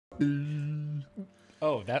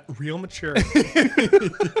Oh, that real mature.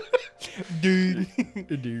 Dude.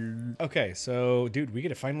 Okay, so, dude, we get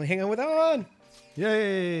to finally hang out with Alan.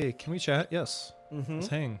 Yay! Can we chat? Yes. Let's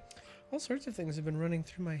hang. All sorts of things have been running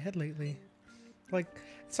through my head lately. Like,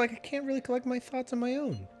 it's like I can't really collect my thoughts on my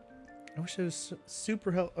own. I wish it was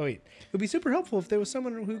super helpful. Oh, wait. It would be super helpful if there was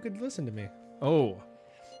someone who could listen to me. Oh.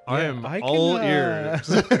 I am I all can,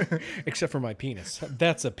 ears. Except for my penis.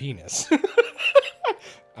 That's a penis.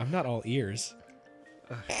 I'm not all ears.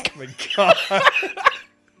 Oh my god.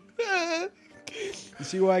 You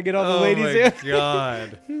see why I get all the ladies in? Oh my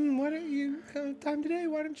god. Why don't you time today?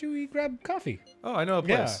 Why don't you grab coffee? Oh, I know a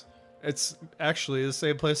place. It's actually the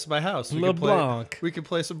same place as my house. We LeBlanc. we could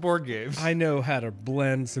play some board games. I know how to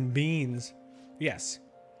blend some beans. Yes.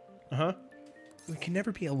 Uh-huh. We can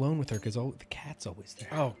never be alone with her because the cat's always there.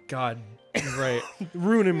 Oh god. Right.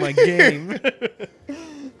 Ruining my game.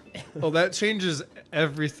 Well, that changes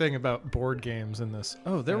everything about board games in this.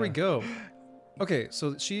 Oh, there we go. Okay,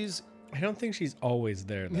 so she's... I don't think she's always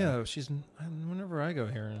there, though. Yeah, she's... Whenever I go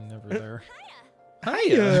here and never there.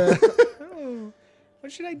 Hiya! Oh,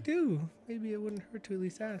 what should I do? Maybe it wouldn't hurt to at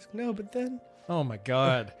least ask. No, but then... Oh my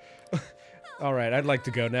god. All right, I'd like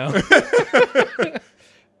to go now.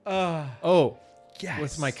 Oh, yes.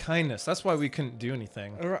 with my kindness. That's why we couldn't do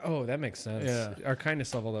anything. Oh, that makes sense. Yeah. Our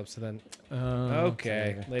kindness leveled up, so then...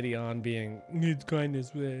 Okay. Lady on being... Needs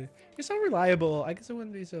kindness. You're so reliable. I guess it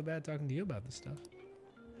wouldn't be so bad talking to you about this stuff.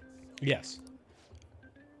 Yes.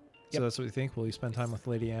 So that's what you think? Will you spend time with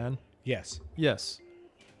Lady Anne? Yes. Yes.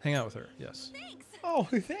 Hang out with her. Yes. Oh,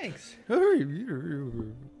 thanks. When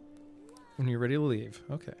you're ready to leave.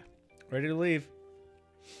 Okay. Ready to leave.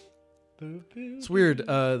 It's weird.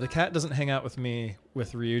 The cat doesn't hang out with me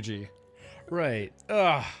with Ryuji. Right.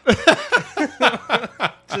 Ugh.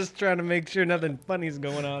 Just trying to make sure nothing funny's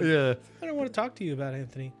going on. Yeah. I don't want to talk to you about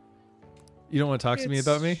Anthony. You don't want to talk to me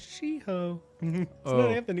about me? Shiho. It's Oh.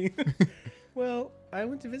 not Anthony. Well, I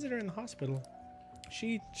went to visit her in the hospital.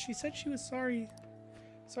 She said she was sorry.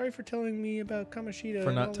 Sorry for telling me about Kamoshida.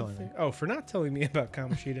 For not telling me. Oh, for not telling me about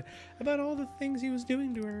Kamoshida. About all the things he was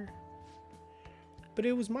doing to her. But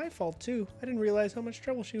it was my fault, too. I didn't realize how much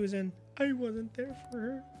trouble she was in. I wasn't there for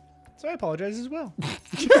her. So I apologize as well.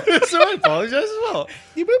 So I apologize as well.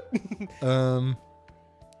 Beep,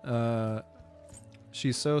 boop.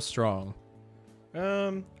 She's so strong.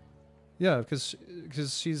 Yeah, because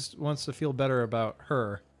she's wants to feel better about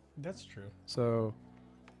her. That's true. So.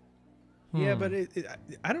 Yeah, but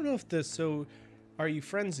I don't know if the "so are you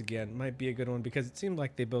friends again" might be a good one because it seemed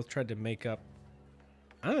like they both tried to make up.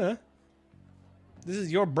 I don't know. This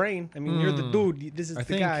is your brain. I mean, you're the dude. This is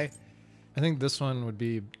the guy. I think this one would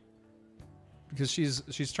be because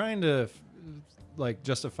she's trying to like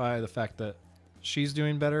justify the fact that she's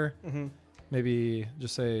doing better. Mm-hmm. Maybe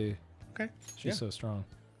just say, Okay. she's so strong.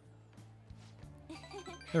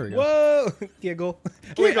 There we go. Whoa! Giggle.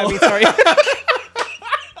 Wait, I mean, sorry.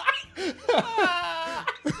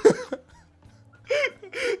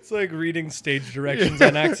 It's like reading stage directions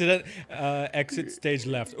on accident. Exit stage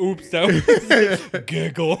left. Oops. That was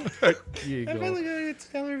Giggle. I Giggle. felt like I had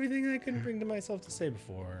to tell her everything I couldn't bring to myself to say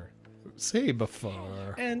before. Say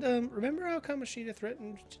before. And remember how Kamoshida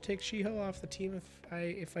threatened to take Shiho off the team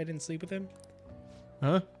if I didn't sleep with him?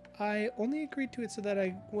 Huh? I only agreed to it so that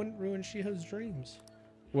I wouldn't ruin Shiho's dreams.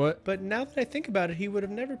 What? But now that I think about it, he would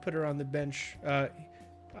have never put her on the bench.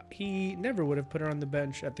 He never would have put her on the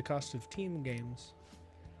bench at the cost of team games.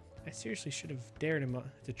 I seriously should have dared him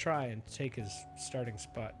to try and take his starting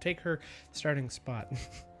spot. Take her starting spot.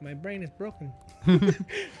 My brain is broken.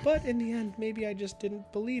 But in the end, maybe I just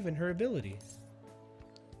didn't believe in her ability.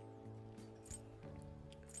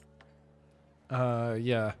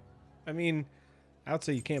 Yeah. I mean, I would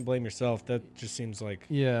say you can't blame yourself. That just seems like...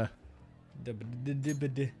 Yeah.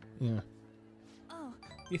 Yeah. Oh.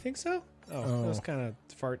 You think so? Oh. That was kind of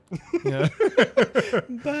fart. Yeah.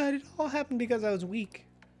 But it all happened because I was weak.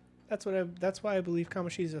 That's why I believe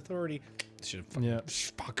Kamoshi's authority. Should have Yeah.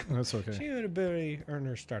 Fuck. That's okay. She would ability earn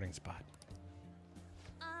her starting spot.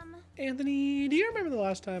 Anthony, do you remember the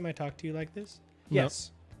last time I talked to you like this? No.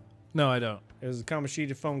 Yes. No, I don't. It was a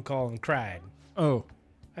Kamoshida phone call and cried. Oh.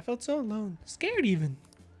 I felt so alone, scared even.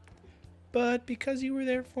 But because you were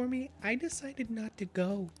there for me, I decided not to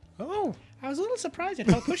go. Oh. I was a little surprised at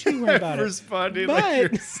how pushy you were about it. Responding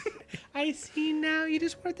like But I see now you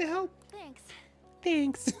just wanted to help.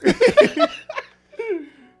 Thanks.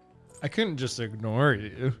 I couldn't just ignore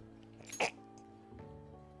you.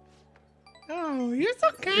 Oh, you're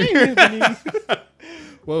so kind, Anthony.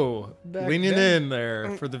 Whoa. Back Leaning then- in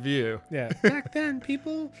there for the view. Yeah. Back then,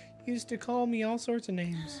 people used to call me all sorts of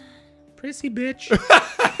names. Prissy bitch.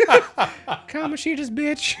 Kamoshida's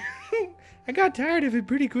bitch. I got tired of it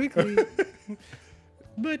pretty quickly.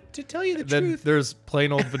 But to tell you the Then truth, there's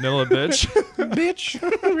plain old vanilla bitch. bitch,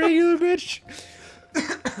 regular bitch.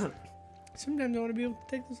 Sometimes I want to be able to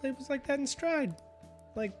take those labels like that in stride.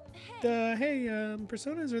 Like,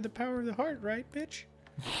 personas are the power of the heart, right, bitch?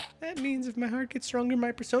 That means if my heart gets stronger,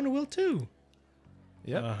 my persona will too.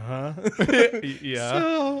 Yep. Uh-huh. Yeah.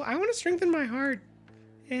 So, I want to strengthen my heart.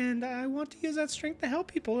 And I want to use that strength to help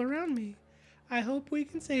people around me. I hope we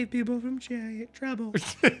can save people from trouble.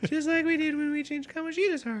 Just like we did when we changed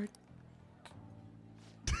Kamoshida's heart.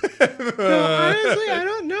 So, honestly, I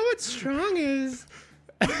don't know what strong is.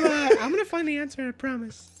 But I'm going to find the answer, I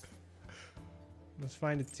promise. Let's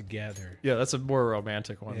find it together. Yeah, that's a more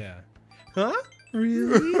romantic one. Yeah. Huh?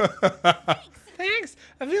 Really? Thanks.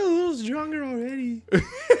 I feel a little stronger already.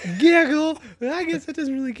 Giggle. Well, I guess that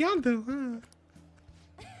doesn't really count, though, huh?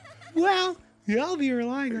 Well, yeah, I'll be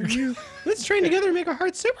relying on you. Let's train together and make our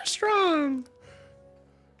hearts super strong.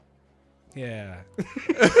 Yeah.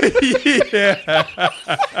 Yeah.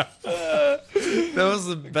 That was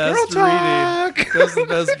the best reading. That was the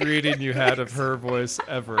best reading you had of her voice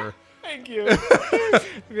ever. Thank you. I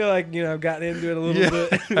feel like, I've gotten into it a little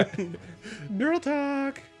bit. Girl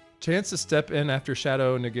talk. Chance to step in after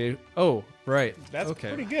Shadow negate. Oh, right. That's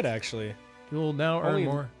okay. pretty good, actually. You'll now Only earn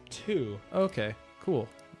more. 2. Okay, cool.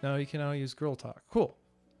 Now you can now use girl talk. Cool.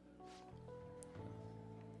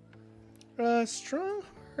 Strong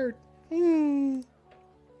heart. Oh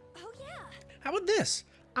yeah. How about this?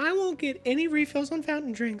 I won't get any refills on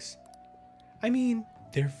fountain drinks. I mean,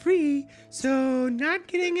 they're free, so not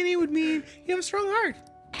getting any would mean you have a strong heart.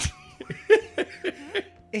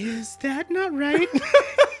 Is that not right?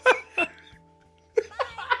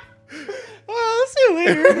 Well, I'll see you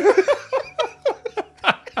later.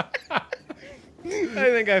 I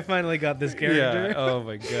think I finally got this character. Yeah. Oh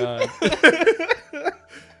my god.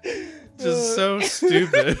 Just so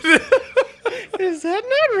stupid. Is that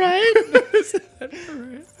not right? Is that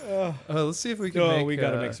right? Let's see if we can make... we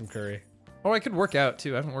gotta make some curry. Oh, I could work out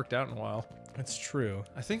too. I haven't worked out in a while. That's true.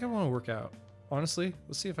 I think I want to work out. Honestly,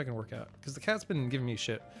 let's see if I can work out. Because the cat's been giving me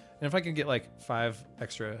shit. And if I can get like 5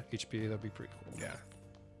 extra HP, that'd be pretty cool. Yeah.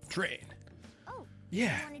 Train. Oh.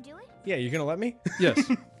 Yeah. You want to do it? Yeah, you gonna let me? Yes.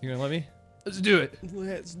 You gonna let me? Let's do it.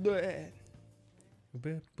 Let's do it.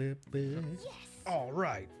 All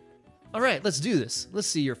right. All right, let's do this. Let's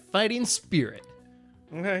see your fighting spirit.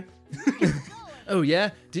 Okay. Oh yeah?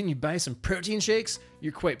 Didn't you buy some protein shakes?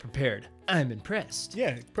 You're quite prepared. I'm impressed.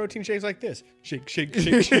 Yeah, protein shakes like this. Shake, shake,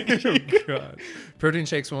 shake, shake, shake. Oh, God. Protein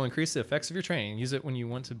shakes will increase the effects of your training. Use it when you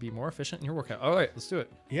want to be more efficient in your workout. All right, let's do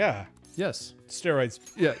it. Yeah. Yes. Steroids.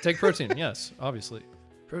 Yeah, take protein. Yes, obviously.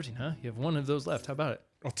 Protein, huh? You have 1 of those left. How about it?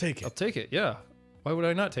 I'll take I'll it. take it. Yeah. Why would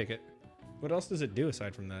I not take it? What else does it do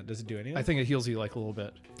aside from that? Does it do anything? I think it heals you like a little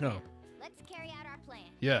bit. Oh. Let's carry out our plan.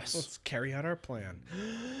 Yes. Let's carry out our plan.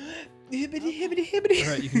 Hibbity, hibbity, hibbity.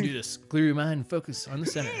 All right, you can do this. Clear your mind and focus on the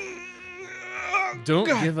center. Don't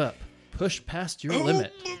give up. Push past your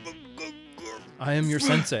limit. I am your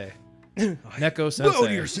sensei. Neko sensei. Bow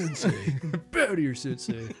to your sensei. Bow to your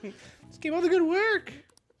sensei. Let's keep all the good work.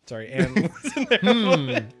 Sorry, Anne was in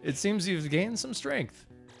there. It seems you've gained some strength.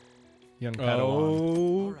 Young Padawan.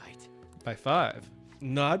 Oh, By 5.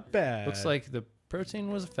 not bad. Looks like the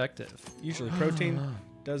protein was effective. usually protein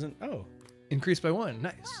doesn't. Oh. Increased by 1.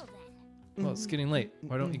 Nice. Well then. Well, it's getting late.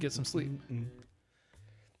 Why don't you get some sleep?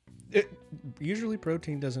 Usually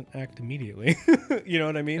protein doesn't act immediately. You know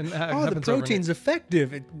what I mean? And that Oh, the happens protein's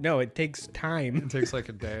effective. No, it takes time. It takes like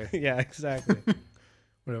a day. Yeah, exactly.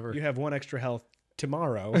 Whatever. You have 1 extra health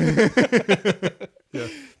tomorrow. Yeah.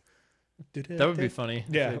 That would be funny.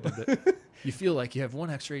 if Yeah. they did that. You feel like you have 1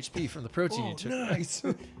 extra HP from the protein you Oh, took. nice.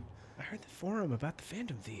 I heard the forum about the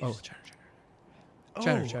Phantom Thieves. Oh, chatter. Oh,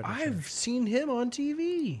 chatter, I've seen him on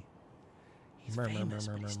TV. He's Murmur, famous,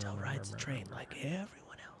 murmur, but he still murmur, rides the murmur, train murmur, like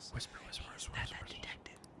everyone else. Whisper.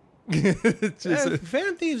 Detective. Just,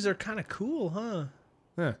 Phantom Thieves are kind of cool, huh?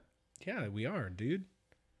 huh. Yeah, we are, dude.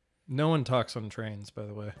 No one talks on trains, by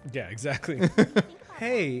the way. Yeah, exactly.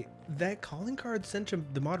 Hey, that calling card sent to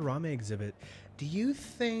the Madarame exhibit. Do you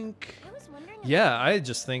think... I was wondering. Yeah, I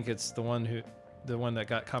just think it's the one that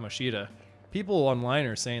got Kamoshida. People online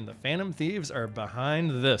are saying the Phantom Thieves are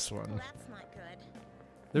behind this Well, one. that's not good.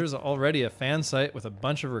 There's already a fan site with a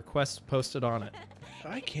bunch of requests posted on it.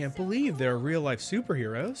 I can't believe they're real-life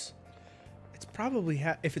superheroes. It's probably...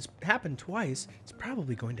 if it's happened twice, it's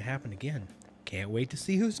probably going to happen again. Can't wait to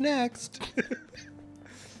see who's next.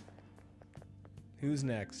 Who's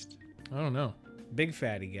next? I don't know. Big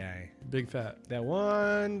fatty guy. Big fat. That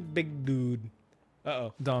one big dude.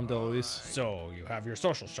 Uh-oh. Dom DeLuise. So, you have your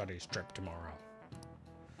social studies trip tomorrow.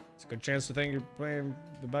 It's a good chance to think you're playing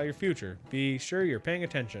about your future. Be sure you're paying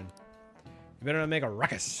attention. You better not make a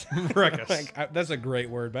ruckus. Ruckus. That's a great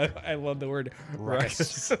word, but I love the word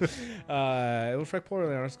ruckus. It will reflect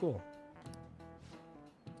poorly on our school.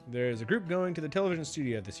 There's a group going to the television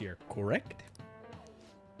studio this year, correct?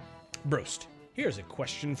 Brost, here's a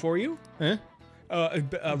question for you. Eh?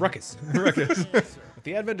 Ruckus. Ruckus. With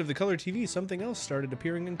the advent of the color TV, something else started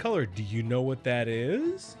appearing in color. Do you know what that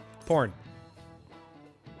is? Porn.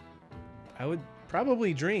 I would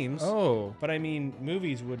probably dreams. Oh, But I mean,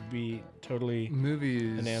 movies would be totally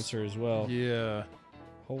movies. an answer as well. Yeah.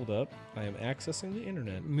 Hold up. I am accessing the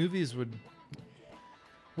internet. Movies would.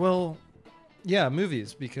 Well, yeah,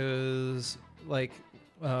 movies because like,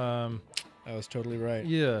 I was totally right.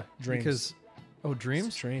 yeah, Dreams. Because,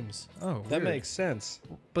 dreams. Dreams. Oh, That weird. makes sense.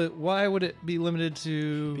 But why would it be limited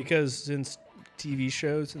to? Because since TV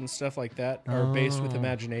shows and stuff like that are based with Oh.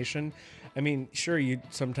 imagination, I mean, sure, you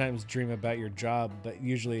sometimes dream about your job, but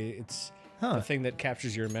usually it's the thing that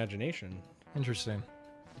captures your imagination. Interesting.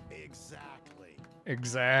 Exactly.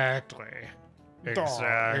 Exactly. Did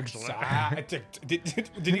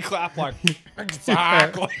he clap like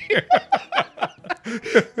exactly?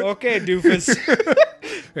 Okay, doofus.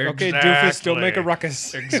 Okay, doofus, don't make a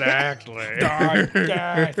ruckus. Exactly.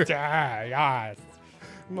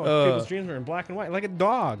 Most people's dreams are in black and white, like a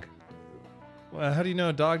dog. Well, how do you know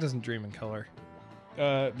a dog doesn't dream in color?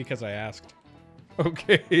 Because I asked.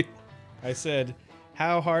 Okay. I said,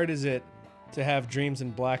 how hard is it to have dreams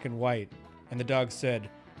in black and white? And the dog said,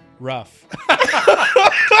 rough.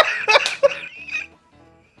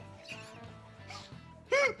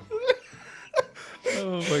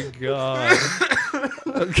 Oh my god.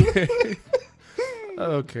 Okay.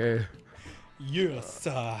 Okay. Yes.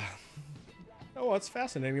 Oh, what's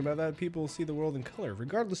fascinating about that? People see the world in color,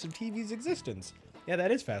 regardless of TV's existence. Yeah,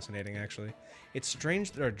 that is fascinating, actually. It's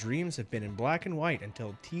strange that our dreams have been in black and white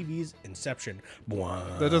until TV's inception.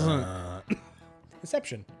 That doesn't.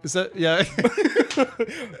 Inception. Is that yeah?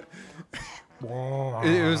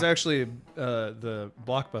 It was actually the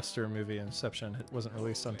blockbuster movie Inception. It wasn't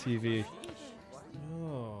released on TV,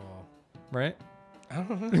 Oh. right?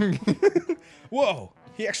 Whoa!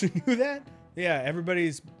 He actually knew that? Yeah,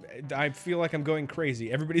 everybody's... I feel like I'm going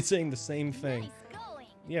crazy. Everybody's saying the same thing. Nice going.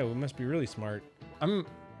 Yeah, we must be really smart. I'm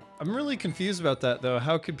really confused about that though.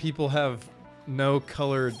 How could people have no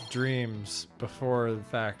colored dreams before the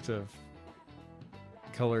fact of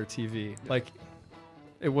color TV? Like,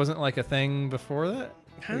 it wasn't like a thing before that.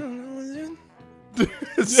 I don't know.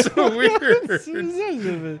 It's so weird.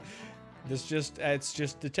 It's just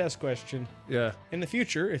the test question. Yeah. In the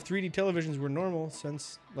future, if 3D televisions were normal,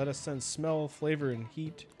 let us sense smell, flavor, and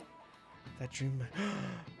heat. That dream.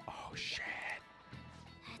 Oh shit.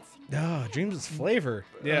 No, dreams is flavor.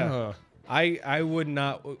 Yeah. I would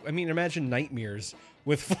not. I mean, imagine nightmares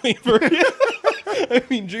with flavor. I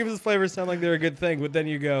mean, dreams with flavor sound like they're a good thing, but then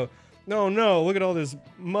you go, no, look at all this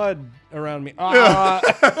mud around me. Ah,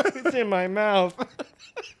 it's in my mouth.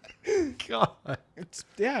 God.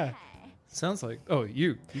 Yeah. Sounds like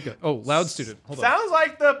you got loud student. Hold on. Sounds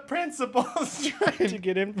like the principal's trying to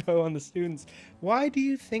get info on the students. Why do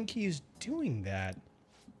you think he's doing that?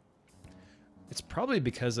 It's probably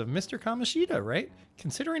because of Mr. Kamoshida, right?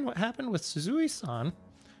 Considering what happened with Suzui-san.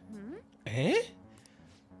 Eh?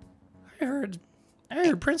 I heard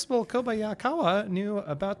Principal Kobayakawa knew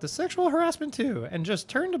about the sexual harassment too, and just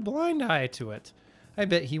turned a blind eye to it. I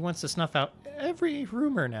bet he wants to snuff out every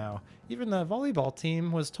rumor now. Even the volleyball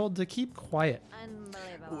team was told to keep quiet.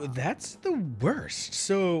 Unbelievable. That's the worst.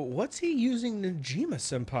 So what's he using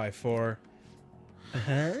Najima-senpai for?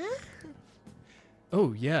 Huh?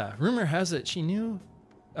 Oh yeah, rumor has it she knew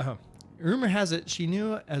as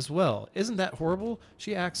well. Isn't that horrible?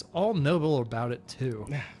 She acts all noble about it too.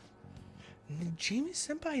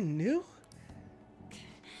 Najima-senpai knew?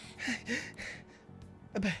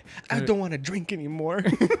 But I don't want to drink anymore.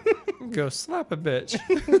 Go slap a bitch.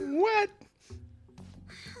 What?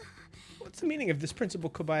 What's the meaning of this, Principal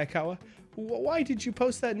Kobayakawa? Why did you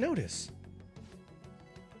post that notice?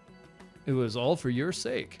 It was all for your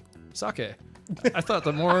sake. Sake. I thought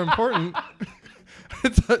the more important I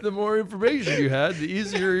thought the more information you had, the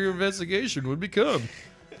easier your investigation would become.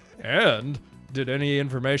 And did any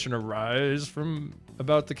information arise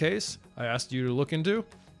about the case I asked you to look into?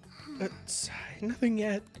 Nothing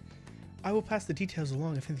yet. I will pass the details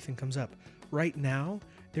along if anything comes up. Right now,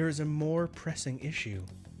 there is a more pressing issue.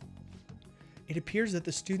 It appears that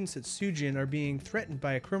the students at Sujin are being threatened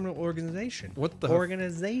by a criminal organization. What the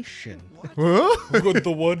organization? Huh?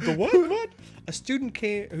 The what? What? A student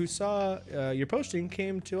who saw your posting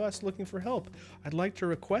came to us looking for help. I'd like to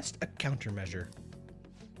request a countermeasure.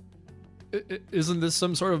 Isn't this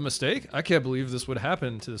some sort of mistake? I can't believe this would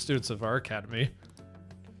happen to the students of our academy.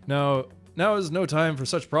 Now is no time for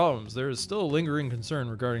such problems. There is still a lingering concern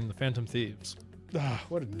regarding the Phantom Thieves. Ah,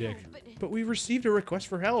 what a dick. but- But we received a request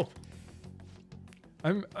for help.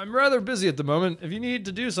 I'm rather busy at the moment. If you need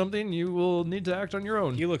to do something, you will need to act on your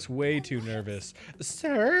own. He looks way too nervous.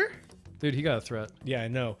 Sir? Dude, he got a threat. Yeah, I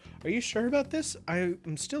know. Are you sure about this? I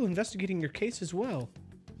am still investigating your case as well.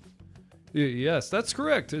 Yes, that's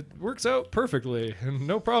correct. It works out perfectly.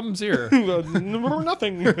 No problems here.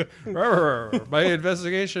 Nothing. My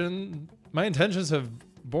investigation, my intentions have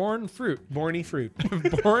borne fruit. Borny fruit.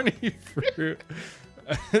 Borne fruit.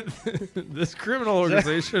 This criminal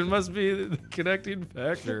organization must be the connecting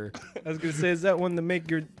factor. I was gonna say, is that one to make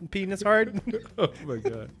your penis hard? Oh my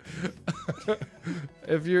god.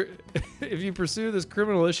 If you pursue this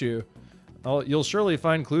criminal issue, you'll surely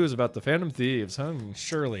find clues about the Phantom Thieves, huh?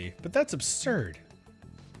 Surely, but that's absurd.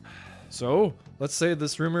 So, let's say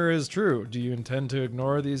this rumor is true. Do you intend to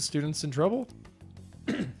ignore these students in trouble?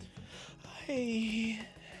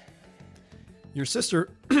 Your sister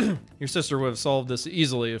would have solved this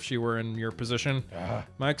easily if she were in your position.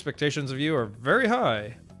 My expectations of you are very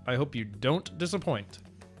high. I hope you don't disappoint.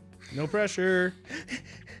 No pressure.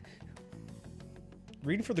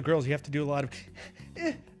 Reading for the girls, you have to do a lot of.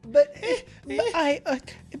 But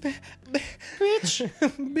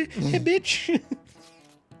bitch.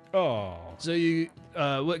 Oh. So you,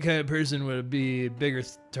 what kind of person would be a bigger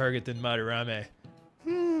target than Madarame?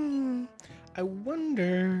 I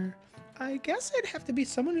wonder. I guess it'd have to be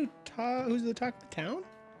someone who's the talk of the town.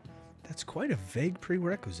 That's quite a vague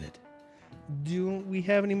prerequisite. Do we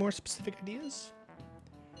have any more specific ideas?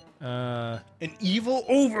 An evil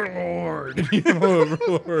overlord.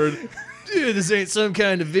 Overlord. Dude, this ain't some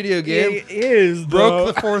kind of video game. It is.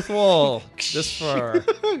 Broke the fourth wall this far.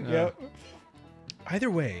 Yep.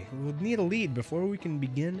 Either way, we'll need a lead before we can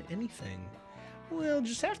begin anything. We'll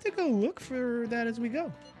just have to go look for that as we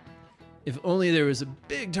go. If only there was a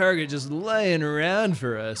big target just laying around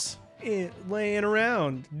for us. Laying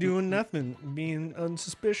around, doing nothing, being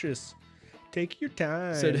unsuspicious. Take your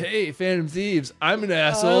time. Said, hey, Phantom Thieves, I'm an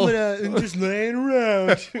asshole. I'm just laying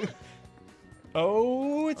around.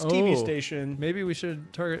 Oh, it's TV Oh. station. Maybe we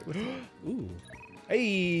should target with Ooh.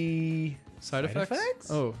 Hey. side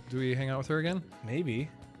effects? Oh, do we hang out with her again? Maybe.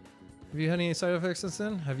 Have you had any side effects since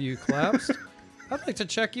then? Have you collapsed? I'd like to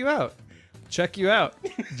check you out. Check you out,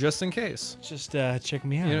 just in case. Just check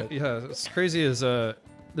me out. You know, yeah, it's crazy is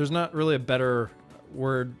there's not really a better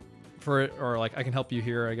word for it, or like I can help you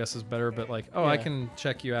here, I guess is better, but like, oh, I Yeah. can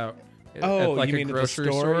check you out at Oh, like you a mean grocery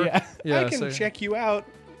at the store? Yeah. Yeah, I can so- check you out.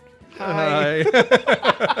 Hi.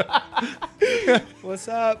 Hi. What's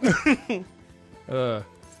up? Go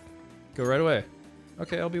right away.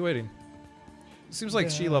 Okay, I'll be waiting. Seems like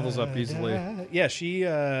she levels up easily. Yeah, she.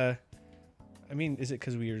 I mean, is it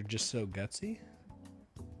because we are just so gutsy?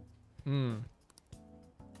 Hmm.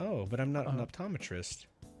 Oh, but I'm not an optometrist.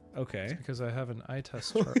 Okay. Because I have an eye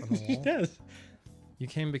test chart on the wall. Yes. You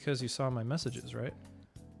came because you saw my messages, right?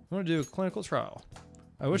 I want to do a clinical trial.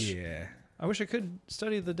 I wish Yeah. I could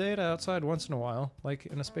study the data outside once in a while, like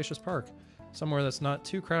in a spacious park. Somewhere that's not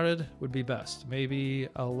too crowded would be best. Maybe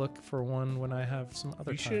I'll look for one when I have some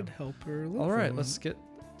other You time. should help her look. All for right, one. let's get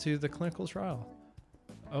to the clinical trial.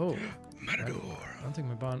 Oh, Matador. I don't think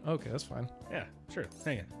my bond. Okay, that's fine. Yeah, sure.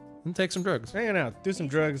 Hang on. Then take some drugs. Hanging out. Do some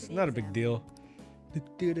drugs. Not a big deal.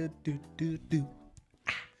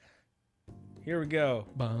 Here we go.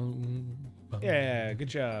 Bum, bum. Yeah, good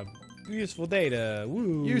job. Useful data.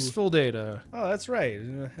 Woo. Useful data. Oh, that's right.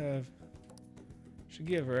 Should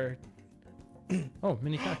give her. Oh,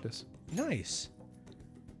 mini cactus. Nice.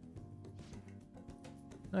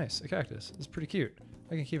 Nice, a cactus. It's pretty cute.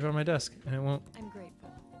 I can keep it on my desk, and it won't. I'm grateful.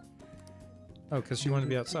 Oh, because she wanted to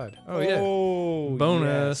be outside. Oh yeah. Oh,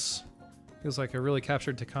 Bonus. Feels like I really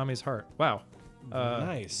captured Takami's heart. Wow. yes.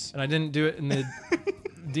 Nice. And I didn't do it in the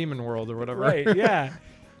demon world or whatever. Right. Yeah.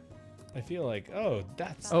 I feel like, oh,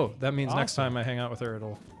 that's Oh, that means next Awesome. time I hang out with her,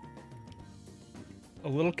 it'll. a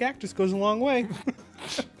little cactus goes a long way.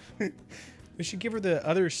 We should give her the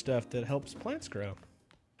other stuff that helps plants grow.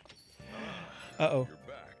 Uh-oh.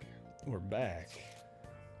 We're back.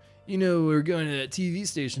 You know, we're going to that TV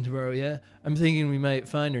station tomorrow, yeah? I'm thinking we might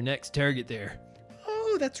find our next target there.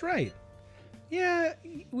 Oh, that's right. Yeah,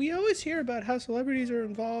 we always hear about how celebrities are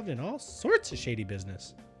involved in all sorts of shady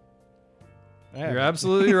business. You're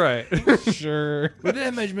absolutely right. Sure. With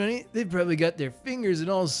that much money, they've probably got their fingers in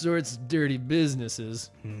all sorts of dirty businesses.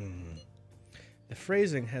 The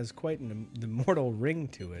phrasing has quite an immortal ring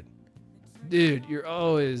to it. Dude, you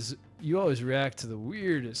always react to the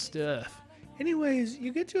weirdest stuff. Anyways,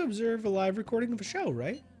 you get to observe a live recording of a show,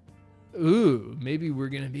 right? Ooh, maybe we're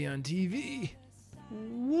gonna be on TV.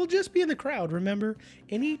 We'll just be in the crowd, remember?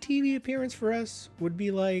 Any TV appearance for us would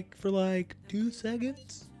be like, for like 2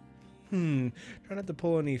 seconds? Try not to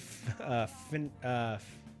pull any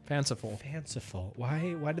Fanciful. fanciful.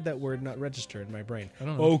 Why did that word not register in my brain? I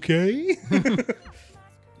don't know. Okay.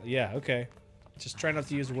 Yeah, okay. Just try not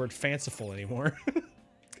to use the word fanciful anymore.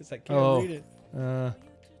 Because I can't read it.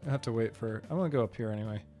 I have to wait for. I'm gonna go up here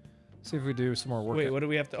anyway. See if we do some more work. Wait, what do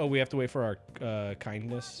we have to? Oh, we have to wait for our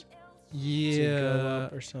kindness to go Yeah.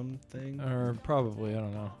 up or something. Or probably, I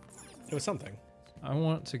don't know. It was something. I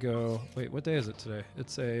want to go. Wait, what day is it today?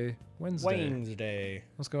 It's a Wednesday. Wednesday.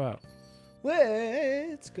 Let's go out.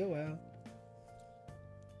 Let's go out.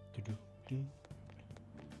 Dude,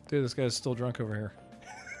 this guy's still drunk over here.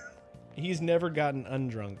 He's never gotten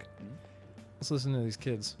undrunk. Let's listen to these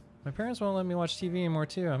kids. My parents won't let me watch TV anymore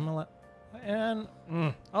too. All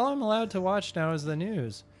I'm allowed to watch now is the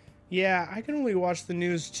news. Yeah, I can only watch the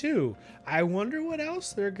news too. I wonder what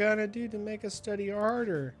else they're gonna do to make us study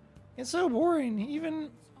harder. It's so boring. Even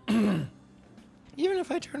even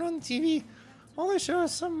if I turn on the TV, all they show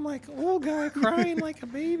is some like old guy crying like a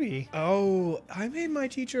baby. Oh, I made my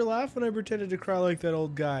teacher laugh when I pretended to cry like that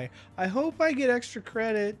old guy. I hope I get extra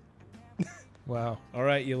credit. Wow. All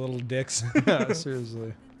right, you little dicks. Yeah,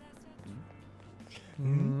 seriously. I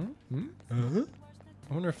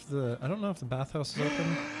wonder if I don't know if the bathhouse is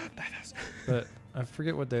open, but I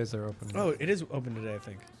forget what days they're open. Oh, it is open today, I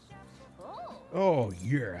think. Oh. Oh,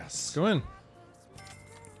 yes. Go in.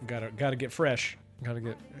 Gotta get fresh. Gotta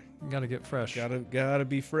get fresh. Gotta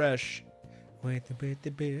be fresh. Wait a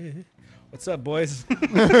bit. What's up, boys?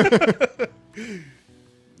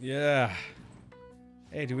 Yeah.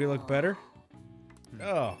 Hey, do we look better?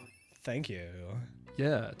 Oh, thank you.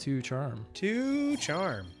 Yeah, to charm. To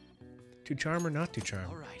charm. To charm or not to charm?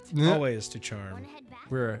 All right. Always to charm. Wanna head back?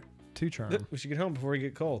 We're to charm. We should get home before we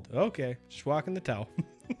get cold. Okay, just walk in the towel.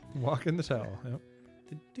 Walk in the towel. Yep.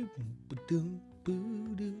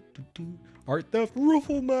 Art theft,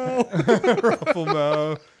 ruffle mouth. Ruffle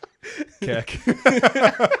mouth. Keck.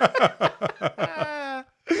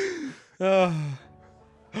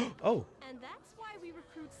 Oh, And that's why we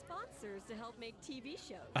recruit sponsors to help make TV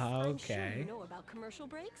shows. I'm sure okay. you know about commercial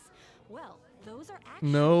breaks. Well, those are actually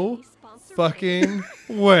No sponsor fucking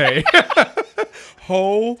way.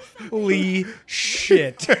 Holy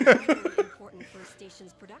shit. breaks. Important for a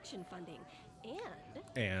station's production funding.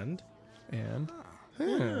 And And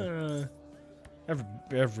And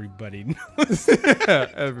everybody knows.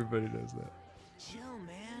 everybody knows that. Chill,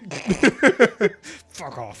 man.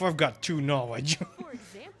 Fuck off. I've got 2 knowledge. for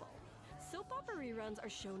example, soap opera reruns are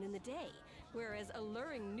shown in the day, whereas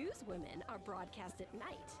alluring newswomen are broadcast at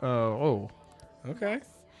night. Oh. Okay.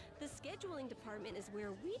 The scheduling department is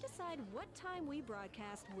where we decide what time we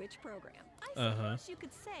broadcast which program. I Uh-huh. suppose you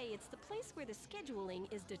could say it's the place where the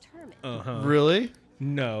scheduling is determined. Uh-huh. Really?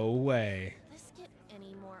 No way. This get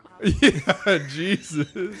any more obvious? Yeah,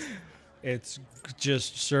 Jesus. It's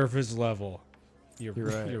just surface level. You're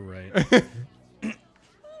right. You're right.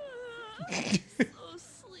 So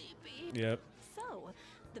sleepy. Yep. So,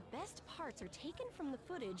 the best parts are taken from the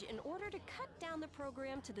footage in order to cut down the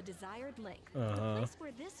program to the desired length. The Uh-huh. place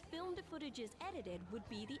where this filmed footage is edited would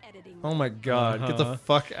be the editing Oh room. my God. Get the Uh-huh.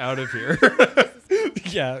 fuck out of here.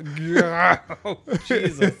 Yeah. Oh,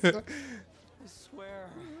 Jesus. I swear,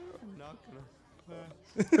 I'm not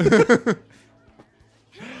gonna.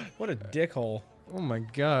 What a dickhole. Oh my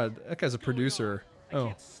God. That guy's a producer. I Oh,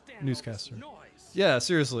 can't stand all newscaster. this noise. Yeah,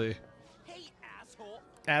 seriously. Hey, asshole.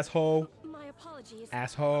 Asshole. My apologies.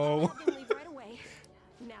 Asshole. I'll have them leave right away.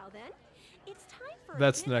 Now then, it's time for a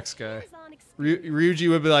That's bit the of next guy. hands-on experience. Ryuji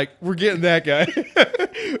would be like, we're getting that guy.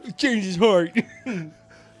 Change his heart.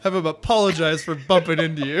 Have him apologize for bumping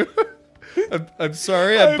into you. I'm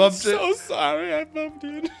sorry I bumped it. so sorry I bumped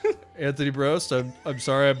it. Anthony Brost, I'm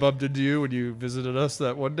sorry I bumped into you when you visited us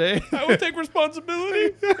that one day. I will take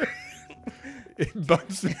responsibility. It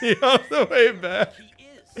bumps me on the way back.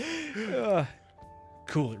 He is.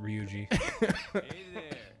 Cool it, Ryuji. Hey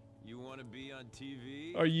there, you want to be on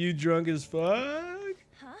TV? Are you drunk as fuck?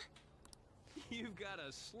 You've got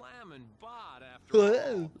a slamming bod after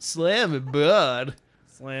all. Slam it, bud.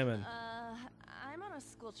 Slamming. I'm on a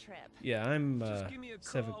school trip. Yeah, I'm Just give me a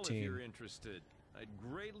call if 17. you're interested. I'd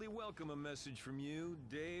greatly welcome a message from you,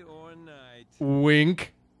 day or night.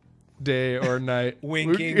 Wink. Day or night.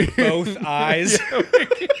 Winking both eyes.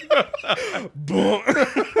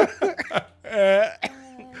 Yeah.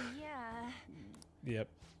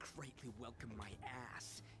 welcome my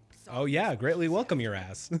ass. Oh yeah, greatly welcome your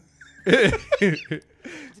ass. Do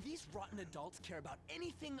these rotten adults care about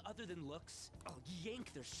anything other than looks? I'll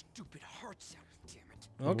yank their stupid hearts out, damn it.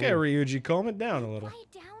 Okay, Ryuji, calm it down a little.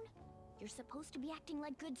 Quiet down. You're supposed to be acting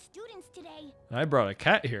like good students today. I brought a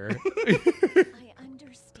cat here. I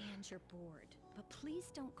understand you're bored, but please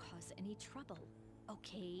don't cause any trouble,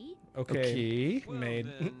 okay? Okay, Well made.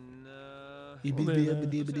 then, Well, let's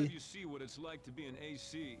have you see what it's like to be an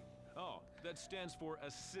AC. Oh, that stands for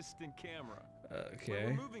assistant camera. When Okay.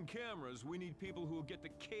 we're moving cameras, we need people who will get the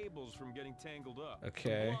cables from getting tangled up.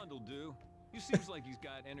 Okay. The blonde will do. He seems like he's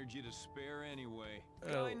got energy to spare anyway.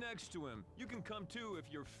 Guy next to him. You can come too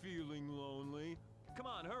if you're feeling lonely. Come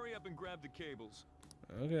on, hurry up and grab the cables.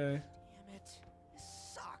 Okay. Damn it. This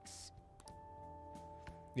sucks.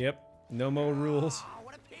 Yep. No more rules. Oh,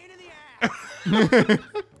 what a pain in the ass.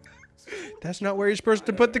 That's not where you're supposed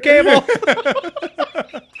to put the cable.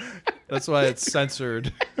 That's why it's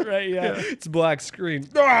censored. Right, yeah. It's black screen.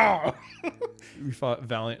 Ah! We fought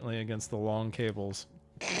valiantly against the long cables.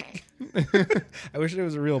 I wish it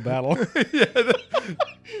was a real battle.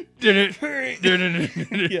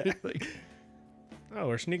 Yeah. Like, Oh,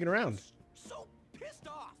 we're sneaking around. So pissed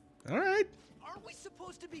off. All right. Aren't we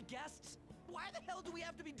supposed to be guests? Why the hell do we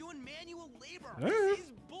have to be doing manual labor? Alright. This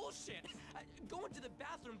is bullshit. Going to the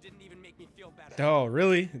bathroom didn't even make me feel better. Oh,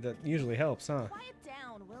 really? That usually helps, huh? Quiet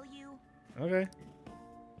down, will you? Okay.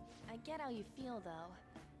 I get how you feel, though.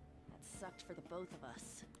 That sucked for the both of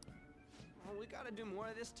us. Oh, we gotta do more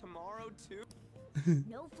of this tomorrow, too.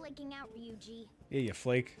 No flaking out, Ryuji. Yeah, you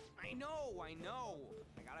flake. I know. I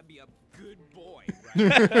gotta be a good boy,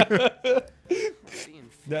 right? Being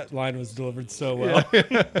That line was delivered so well. And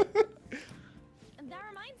that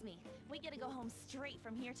reminds me, we get to go home straight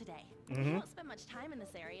from here today. We won't spend much time in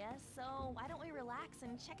this area, so why don't we relax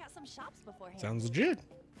and check out some shops beforehand? Sounds legit.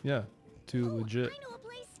 yeah. Too Oh, legit. I know a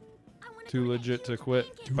place. I wanna Too go to legit to huge quit.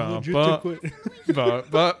 pancake Bum, Legit bum. to quit. Bum,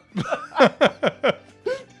 bum.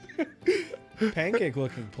 Pancake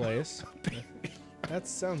looking place. That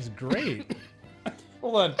sounds great.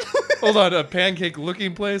 Hold on. A pancake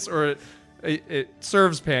looking place, or it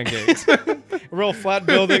serves pancakes? A real flat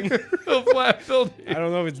building. Real flat building. I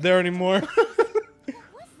don't know if it's there anymore. What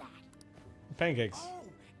was that? Pancakes. Oh,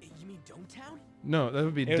 you mean Dometown? No, that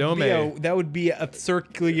would be It would dome. be that would be a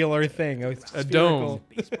circular thing. A spherical- dome.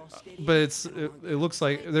 Baseball stadium? But it looks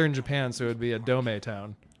like they're in Japan, so it would be a dome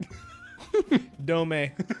town.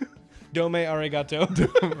 Dome. Dome arigato.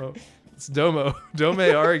 Domo. It's Domo. Dome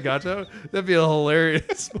arigato? That'd be a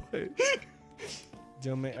hilarious place.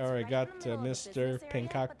 Dome It's right in the arigato, middle of the Mr. business area, but they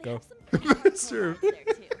Pankako. have some pretty hardcore rides there,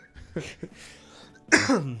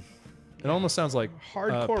 too. It almost sounds like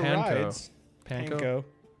Hardcore Panko. rides. Panko? Panko.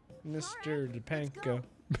 Mr. Alright, DePanko.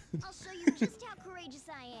 I'll show you just how courageous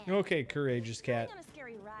I am. Okay, courageous cat. Going on a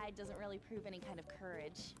scary ride doesn't really prove any kind of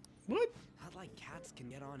courage. What? Not like cats can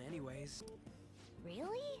get on anyways.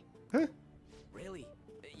 Really? Huh? Really?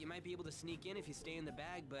 You might be able to sneak in if you stay in the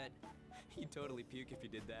bag, but you'd totally puke if you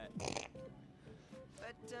did that.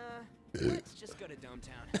 But, let's just go to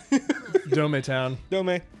Dometown. Dome town. Dome.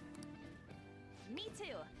 Me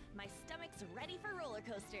too. My stomach's ready for roller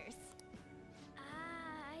coasters.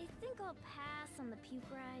 I think I'll pass on the puke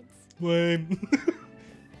rides. Lame.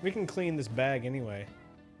 We can clean this bag anyway.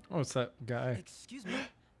 Oh, it's that guy. Excuse me.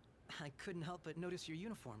 I couldn't help but notice your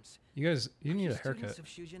uniforms. You guys, you need a You're students haircut. of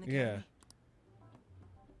Shujin Yeah. Academy?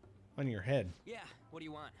 On your head. Yeah, what do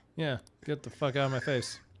you want? Yeah, get the fuck out of my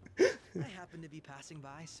face. I happened to be passing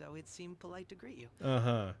by, so it seemed polite to greet you.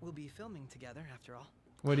 Uh-huh. We'll be filming together, after all.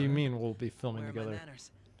 What do you mean we'll be filming Where are my together? manners?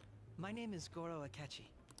 My name is Goro Akechi.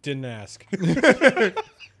 Didn't ask. A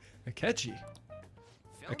catchy.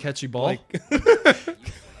 A Film? catchy ball? Like,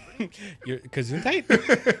 you're Gesundheit?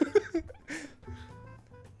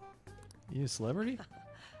 You a celebrity?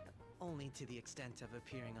 Only to the extent of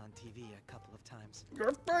appearing on TV a couple of times.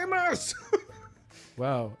 You're famous!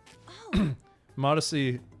 Wow. Oh,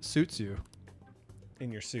 Modesty suits you.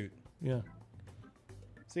 In your suit. Yeah.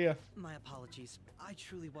 See ya. My apologies. I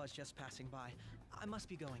truly was just passing by. I must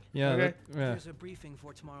be going. Yeah. Okay. that- yeah. There's a briefing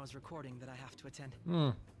for tomorrow's recording that I have to attend.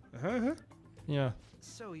 Uh-huh. Yeah.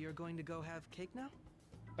 So you're going to go have cake now?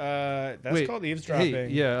 That's Wait, called eavesdropping. Hey,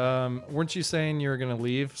 yeah. Weren't you saying you were gonna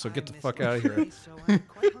leave? So get I the missed fuck my out of here. train, so I'm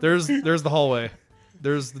quite hungry. There's the hallway.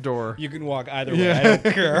 There's the door. You can walk either way. Yeah. I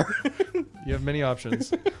don't care. You have many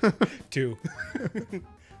options. 2.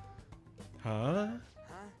 Huh? Huh?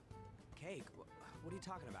 Cake? What are you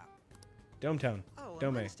talking about? Dometown. Oh, am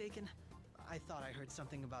Dome. I mistaken? I thought I heard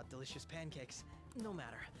something about delicious pancakes. No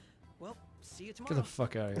matter. Well, see you Get tomorrow. the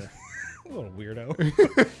fuck out of here. A little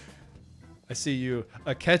weirdo. I see you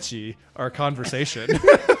Akechi our conversation. Or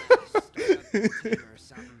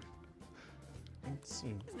something. He's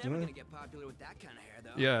never gonna get popular with that kind of hair, though.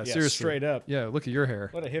 Yeah, Yeah, seriously. straight up. Yeah, look at your hair.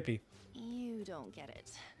 What a hippie. You don't get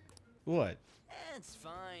it. What? It's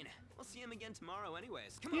fine. We'll see him again tomorrow,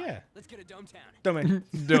 anyways. Come on. Yeah. Let's go to Dome Town. Dumb.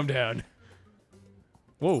 Dome down.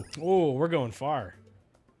 Whoa. Oh, we're going far.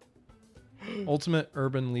 Ultimate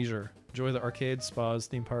urban leisure. Enjoy the arcades, spas,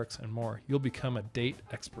 theme parks, and more. You'll become a date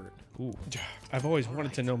expert. Ooh. I've always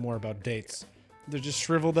wanted to know more about dates. They're just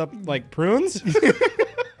shriveled up like prunes?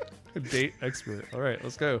 A date expert. All right,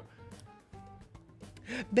 let's go.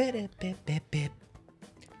 Hey, can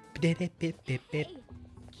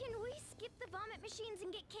we skip the vomit machines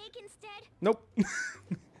and get cake instead? Nope.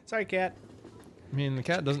 Sorry, cat. I mean, the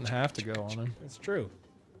cat doesn't have to go on him. It's true.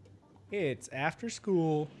 It's after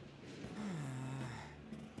school.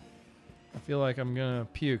 I feel like I'm gonna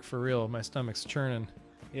puke for real. My stomach's churning.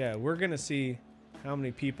 Yeah, we're going to see how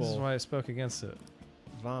many This is people why I spoke against it.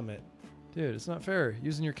 vomit. Dude, it's not fair.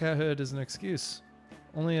 Using your cathood as an excuse.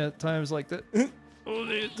 Only at times like that.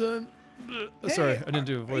 Only at time. Sorry, I didn't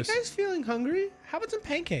do a voice. Are you guys feeling hungry? How about some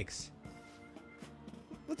pancakes?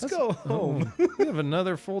 Let's That's- go home. Oh, we have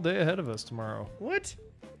another full day ahead of us tomorrow. What?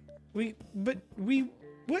 What?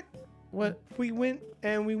 What? We went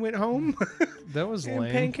home? That was And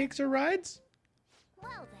lame. pancakes are rides?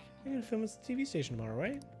 Well then. You're going to film us at the TV station tomorrow,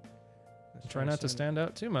 right? Try not to stand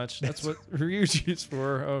out too much. That's what Ryuji's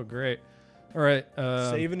for. Oh, great. All right.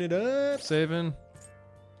 Saving it up. Saving.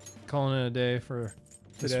 Calling it a day for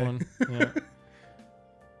this Today. one. Yeah.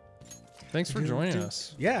 Thanks for joining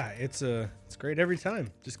us. Yeah, it's great every time.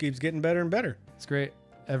 Just keeps getting better and better. It's great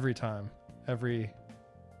every time.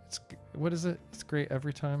 What is it? It's great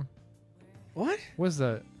every time. What? What is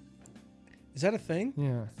that? Is that a thing?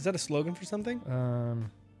 Yeah. Is that a slogan for something?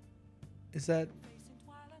 Is that?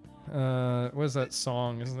 What is that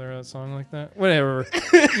song? Isn't there a song like that? Whatever.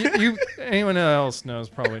 Anyone else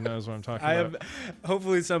probably knows what I'm talking about.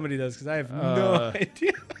 Hopefully somebody does, because I have no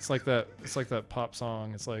idea. It's like that pop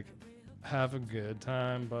song. It's like, have a good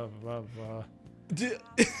time, blah blah blah.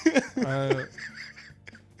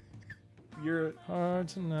 You're Hard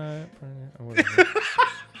tonight. Or whatever.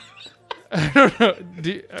 I don't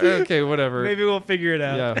know. Okay, whatever. maybe we'll figure it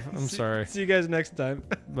out. Yeah, I'm sorry. See you guys next time.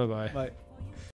 Bye bye. Bye.